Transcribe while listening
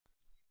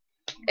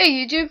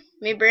Hey YouTube,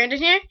 me Brandon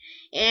here,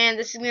 and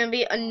this is going to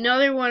be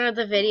another one of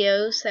the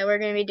videos that we're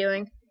going to be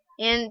doing,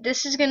 and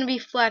this is going to be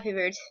Flappy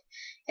Bird.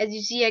 As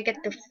you see, I got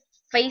the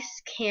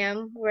face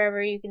cam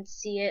wherever you can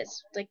see it,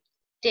 it's like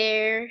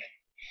there.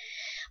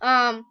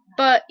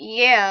 But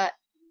yeah,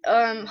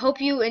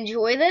 hope you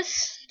enjoy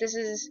this. This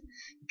is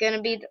going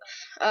to be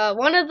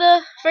one of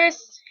the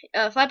first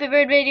Flappy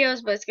Bird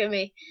videos, but it's going to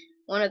be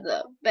one of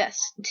the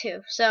best too.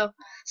 So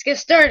let's get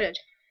started.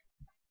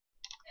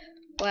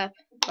 Flap,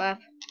 flap,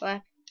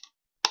 flap.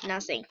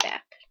 Not saying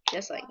FAPPY,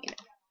 just like you know.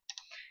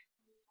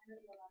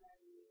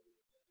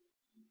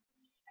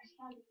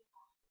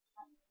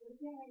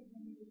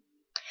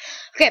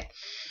 Okay.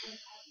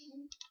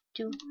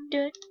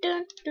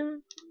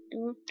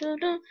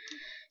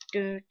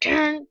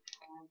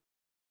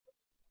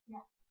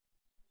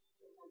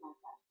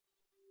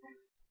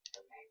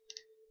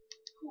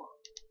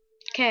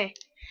 Okay.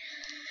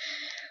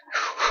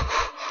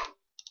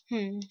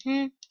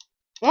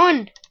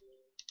 1,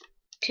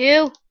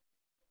 2, 3.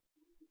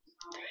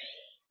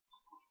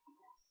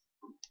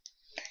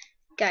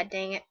 God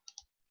dang it.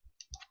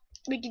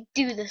 We can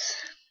do this.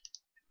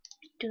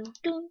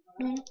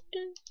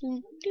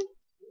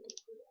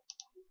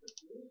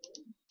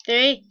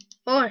 3,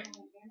 4,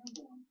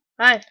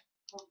 5,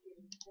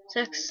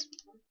 6,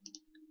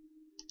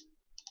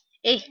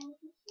 8,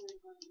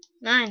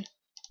 9.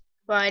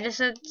 Well, I just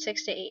said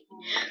 6 to 8.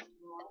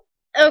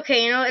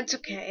 Okay, you know, it's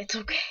okay. It's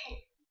okay.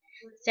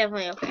 It's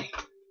definitely okay.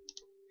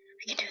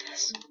 We can do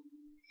this.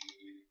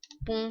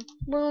 Boom,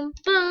 boom,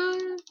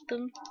 boom,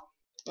 boom.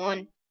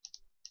 1.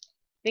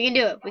 We can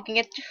do it. We can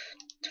get to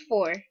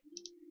 4. And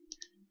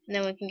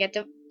then we can get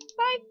to 5.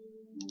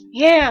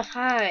 Yeah,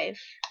 5.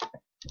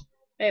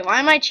 Wait, why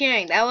am I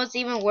cheering? That was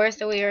even worse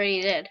than we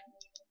already did.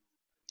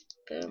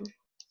 Boom,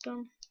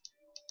 boom.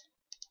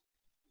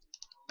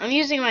 I'm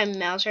using my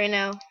mouse right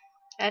now.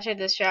 After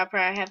this shot,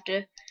 I have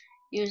to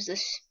use the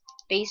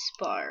space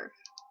bar.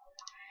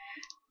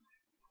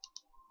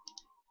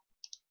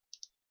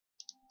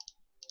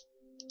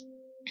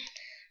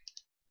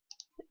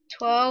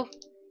 $12,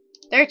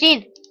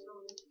 $13,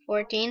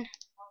 $14,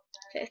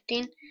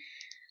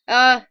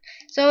 $15.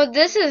 So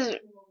this is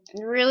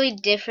really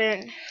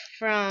different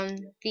from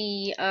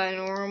the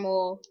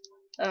normal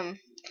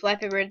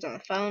Flappy Birds on the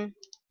phone.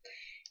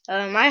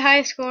 My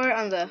high score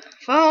on the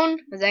phone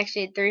was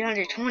actually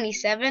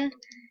 327.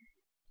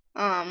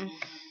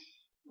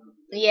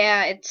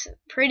 Yeah, it's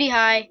pretty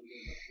high.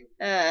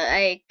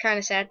 I kind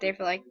of sat there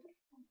for like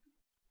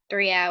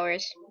 3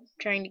 hours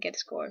trying to get a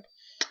score,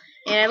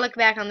 and I look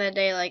back on that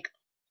day like,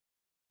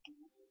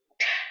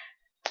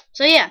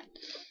 so yeah,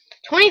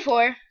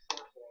 24.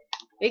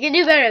 We can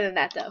do better than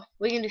that though.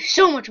 We can do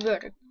so much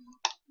better.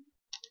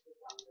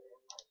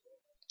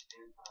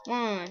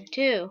 1,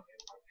 2.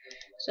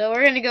 So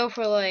we're gonna go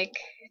for like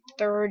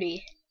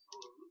 30.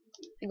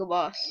 Single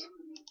boss.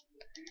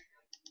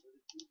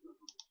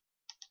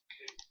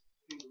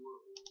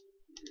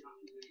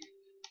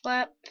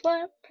 Flap,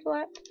 flap,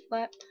 flap,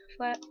 flap,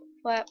 flap,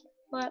 flap,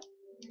 flap,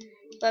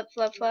 flap,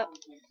 flap, flap,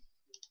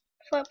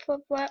 flap, flap,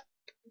 flap.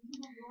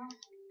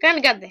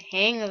 Kinda got the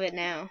hang of it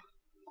now.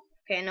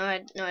 Okay, no, I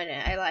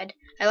didn't. I lied.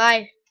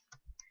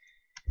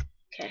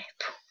 Okay,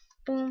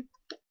 boom,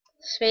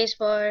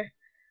 spacebar,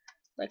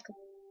 like a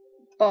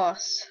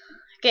boss.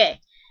 Okay,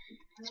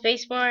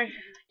 spacebar,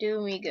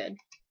 do me good.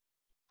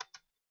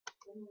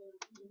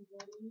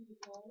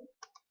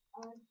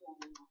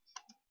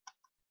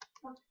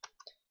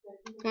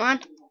 Come on,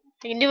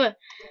 I can do it.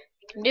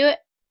 I can do it.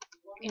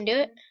 I can do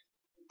it.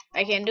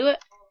 I can do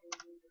it.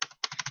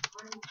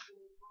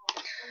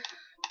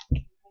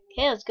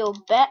 Okay, let's go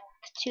back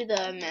to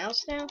the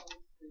mouse now.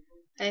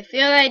 I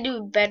feel I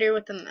do better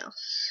with the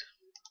mouse.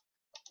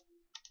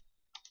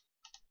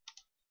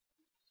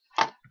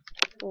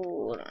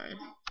 Hold on.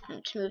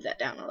 Let's move that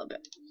down a little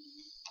bit.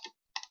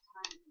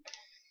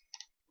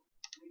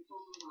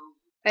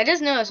 I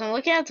just noticed I'm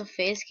looking at the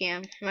face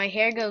cam. My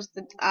hair goes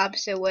the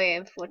opposite way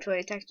of which way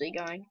it's actually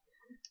going.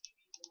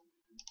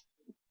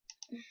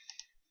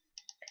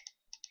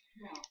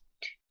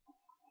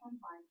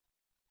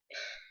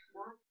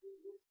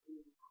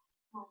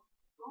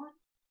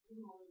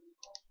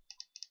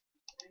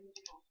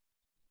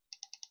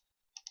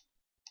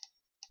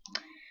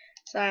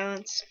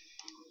 Silence.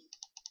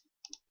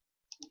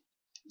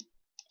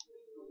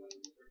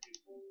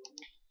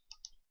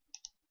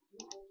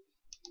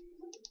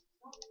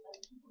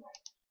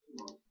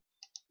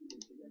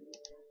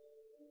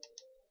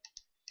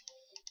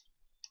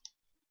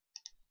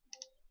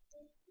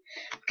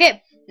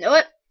 Okay, you know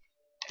what?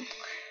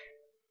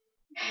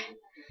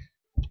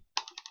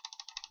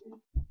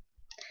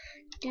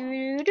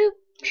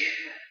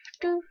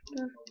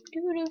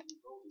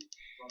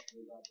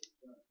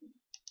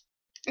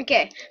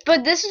 Okay,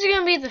 but this is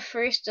gonna be the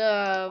first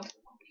of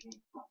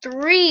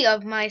 3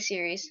 of my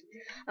series.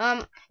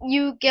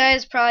 You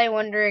guys probably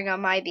wondering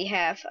on my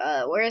behalf,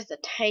 where's the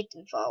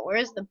Titanfall?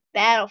 Where's the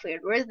Battlefield?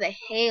 Where's the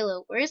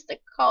Halo? Where's the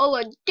Call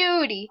of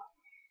Duty?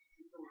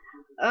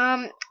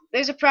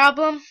 There's a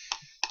problem.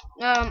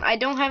 I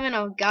don't have an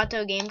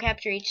Elgato Game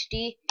Capture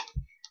HD.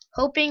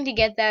 Hoping to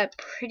get that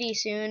pretty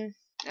soon.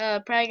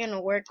 Probably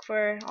gonna work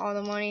for all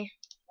the money.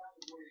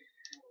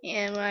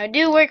 And when I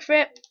do work for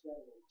it,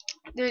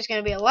 there's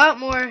gonna be a lot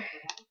more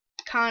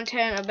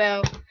content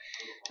about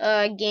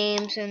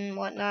games and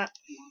whatnot.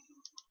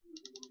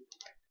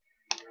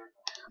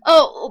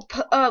 Oh,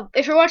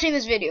 if you're watching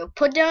this video,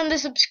 put down the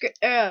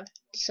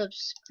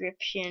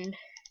subscription.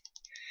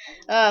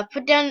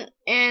 Put down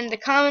in the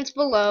comments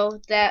below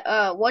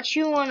that what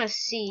you want to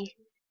see.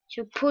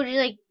 So put it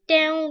like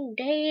down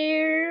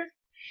there,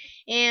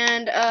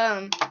 and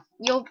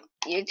you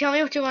tell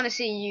me what you want to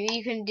see.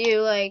 You can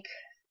do like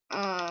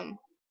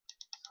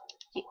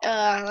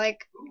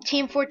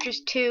Team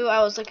Fortress 2.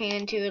 I was looking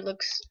into it.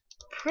 Looks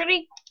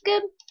pretty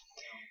good.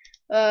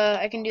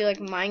 I can do like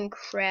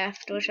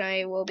Minecraft, which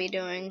I will be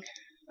doing.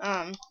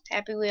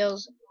 Happy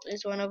Wheels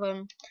is one of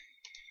them.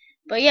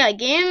 But yeah,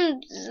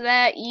 games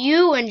that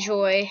you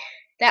enjoy,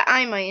 that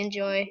I might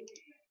enjoy.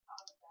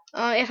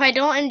 If I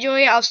don't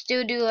enjoy it, I'll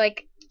still do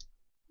like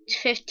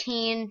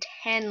 10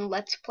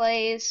 Let's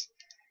Plays,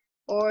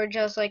 or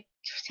just like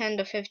 10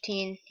 to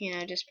 15,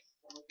 just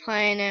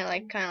playing it,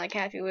 like kind of like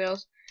Happy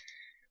Wheels.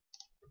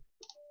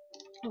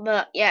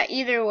 But yeah,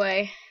 either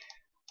way,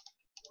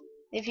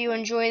 if you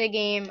enjoy the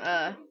game,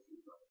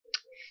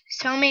 just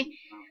tell me.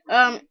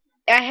 I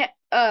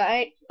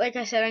like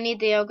I said, I need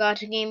the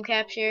Elgato Game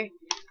Capture.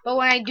 But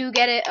when I do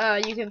get it,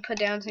 you can put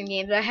down some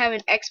games. I have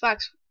an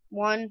Xbox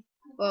One.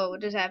 Whoa,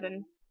 what just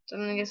happened?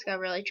 Something just got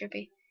really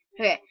trippy.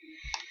 Okay,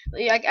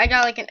 I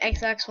got like an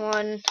Xbox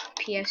One,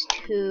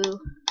 PS2,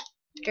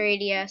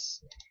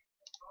 3DS,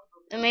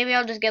 and maybe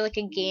I'll just get like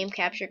a game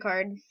capture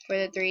card for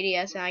the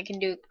 3DS, and I can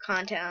do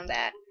content on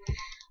that.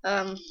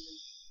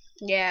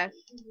 Yeah,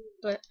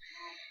 but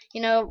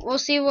we'll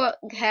see what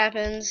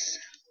happens.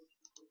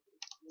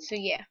 So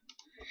yeah,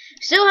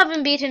 still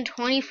haven't beaten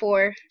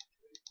 24,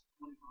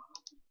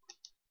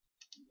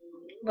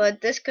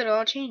 but this could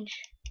all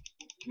change.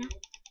 Yeah.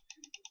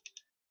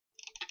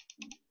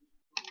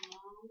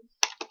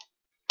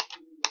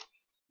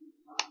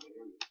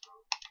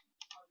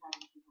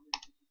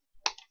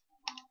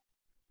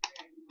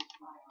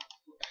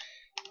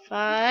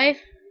 Five,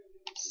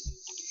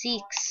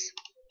 6,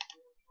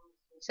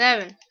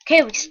 7.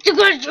 Okay, we still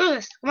gotta do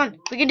this. Come on,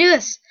 we can do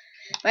this.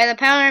 By the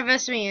power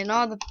of me and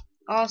all the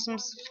awesome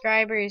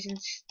subscribers and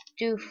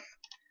stoof.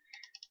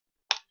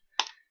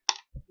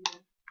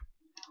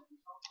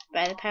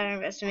 By the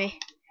power of me,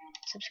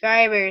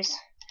 subscribers,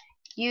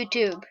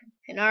 YouTube,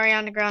 and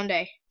ARIANA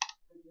Grande.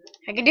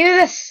 I can do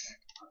this.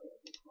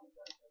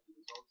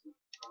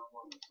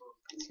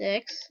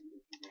 6,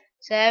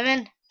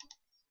 7,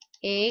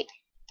 8,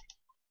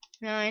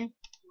 9.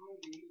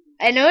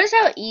 I notice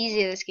how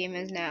easy this game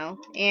is now,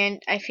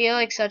 and I feel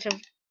like such a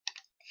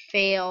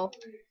fail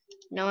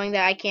knowing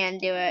that I can't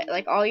do it.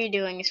 Like, all you're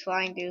doing is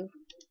flying through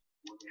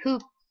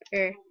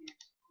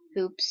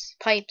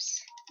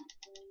pipes.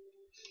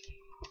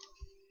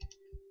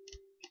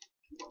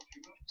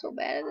 So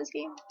bad at this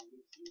game.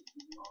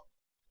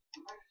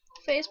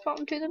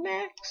 Facepalm to the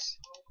max.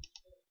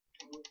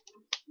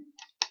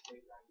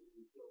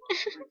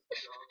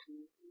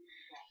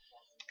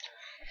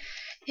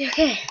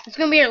 Okay, it's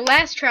gonna be our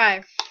last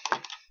try.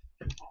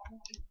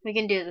 We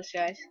can do this,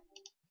 guys.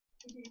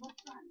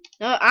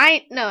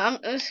 I'm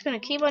just gonna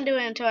keep on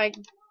doing it until I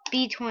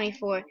beat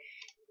 24.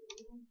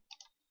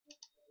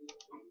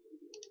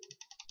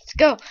 Let's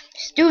go.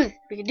 Just do it.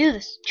 We can do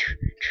this.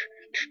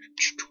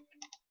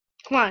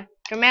 Come on,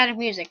 dramatic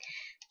music.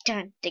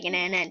 Dun, digging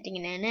in,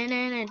 digging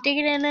in,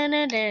 digging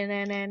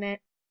in.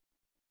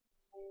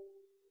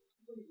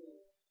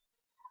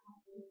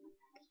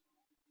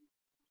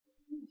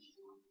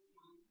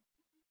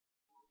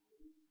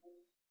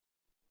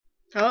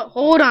 Oh,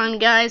 hold on,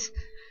 guys.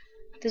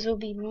 This will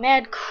be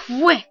mad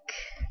quick.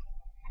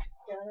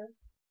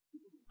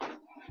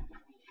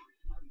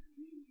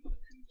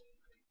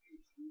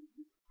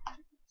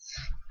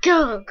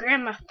 Go,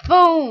 grab my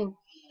phone.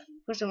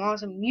 Put some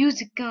awesome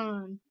music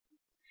on.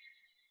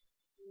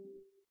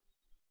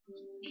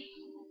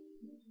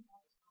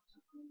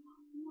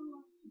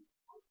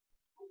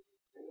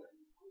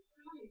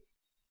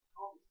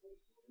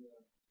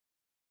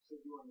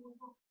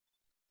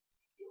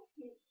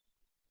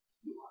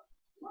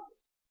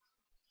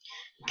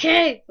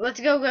 Okay, let's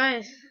go,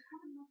 guys.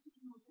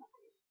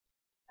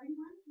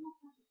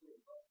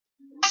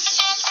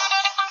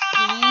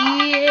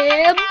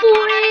 Yeah,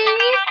 boy.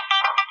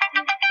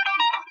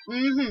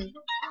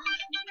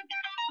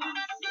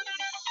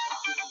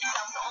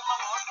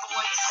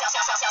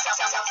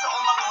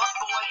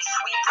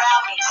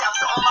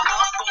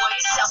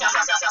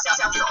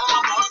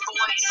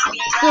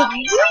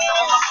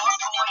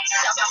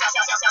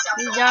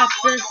 We got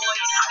this.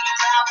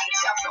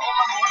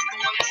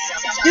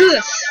 Let's do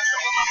this.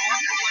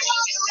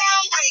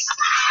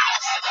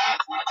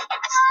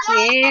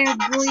 Yeah,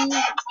 boy.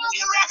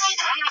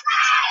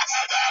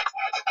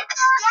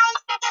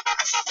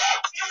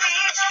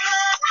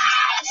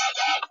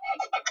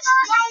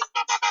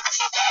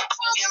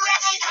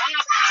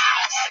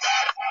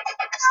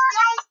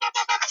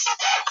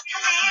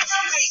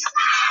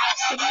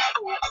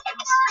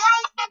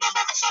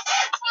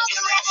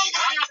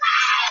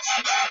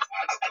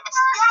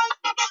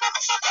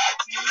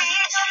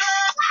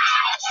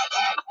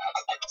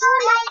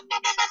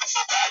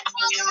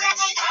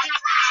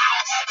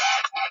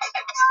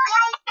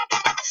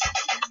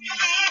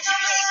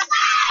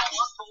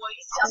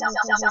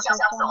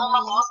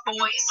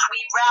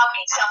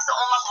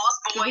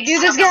 You can do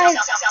this, guys.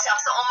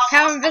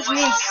 Haven't missed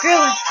me in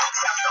Skrilla,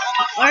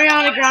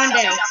 Ariana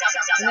Grande,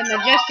 and the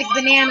Majestic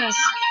Bananas.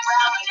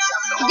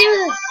 You can do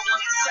this.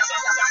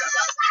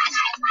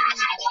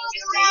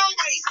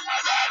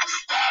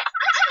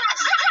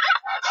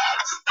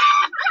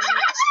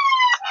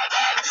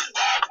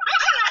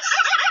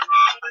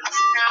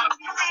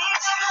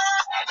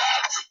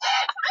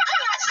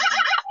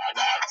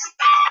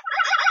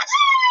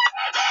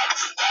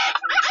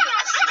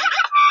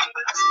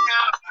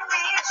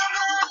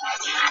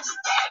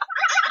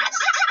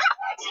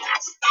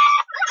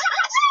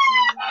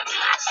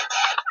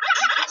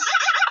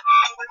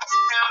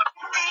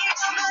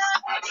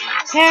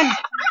 Ten.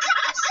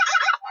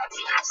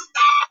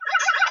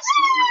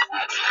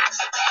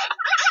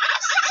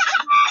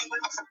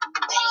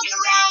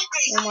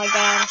 Oh my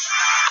god.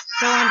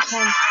 So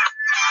intense.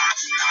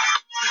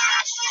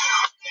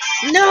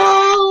 No!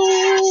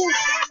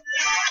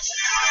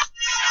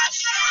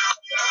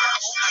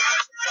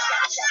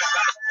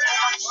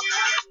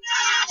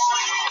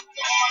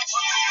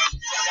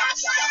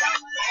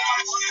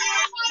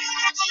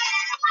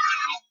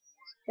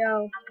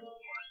 Go.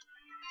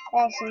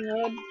 Awesome,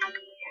 dude.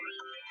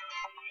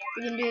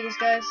 We can do this,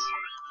 guys.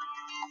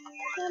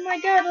 Oh my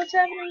god, what's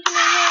happening to my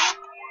head?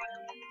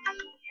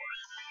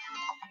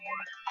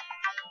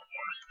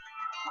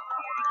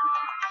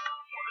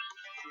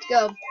 Let's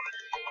go.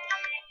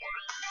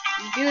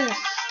 Let's do this.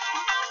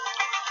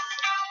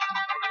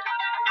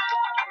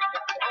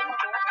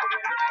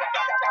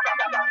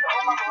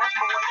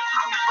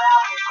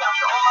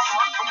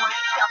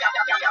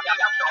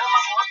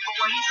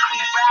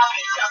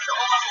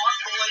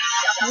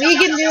 We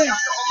can do it.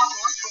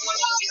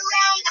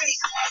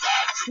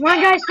 Come on,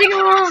 guys, sing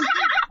along.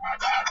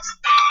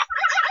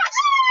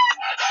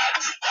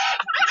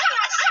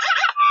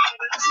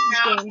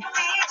 Game.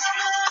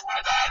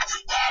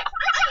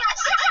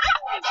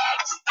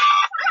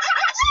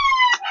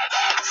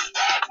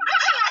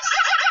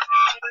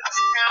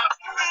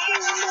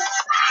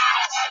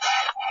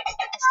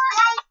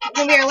 It's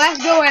gonna be our last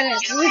go at it.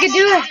 We can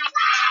do it.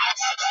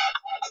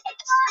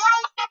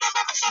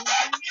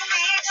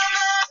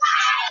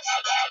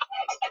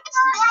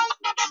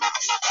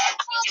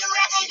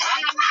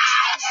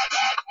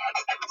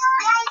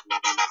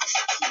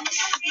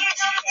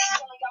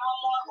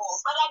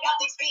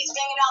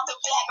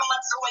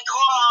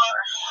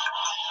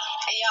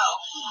 Hey yo,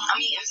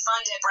 I'm eating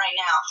Fun Dip right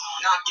now.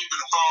 Not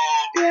giving a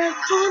fuck. Yeah,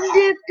 Fun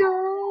Dip, go.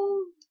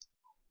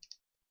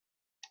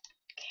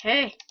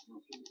 Okay,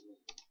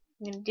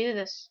 I'm gonna do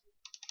this.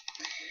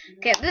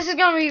 Okay, this is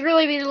gonna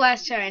really be the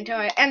last time until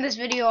I end this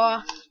video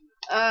off.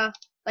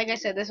 Like I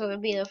said, this will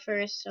be the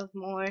first of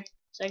more,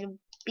 so I can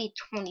beat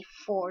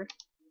 24.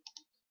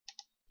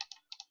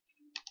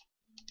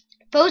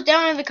 Post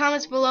down in the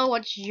comments below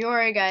what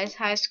your guys'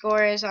 high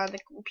score is on the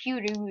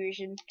computer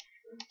version,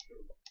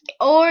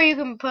 or you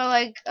can put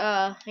like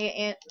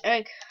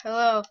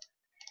hello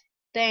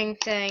thing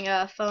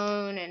saying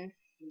phone and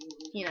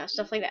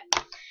stuff like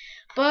that.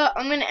 But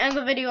I'm gonna end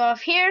the video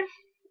off here.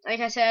 Like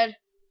I said,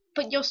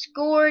 put your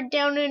score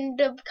down in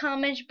the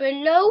comments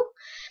below.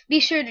 Be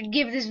sure to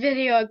give this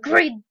video a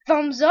great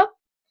thumbs up.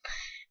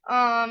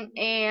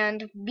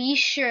 And be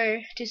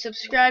sure to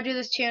subscribe to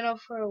this channel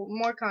for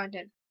more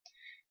content.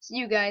 See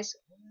you guys.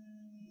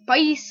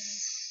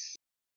 Peace.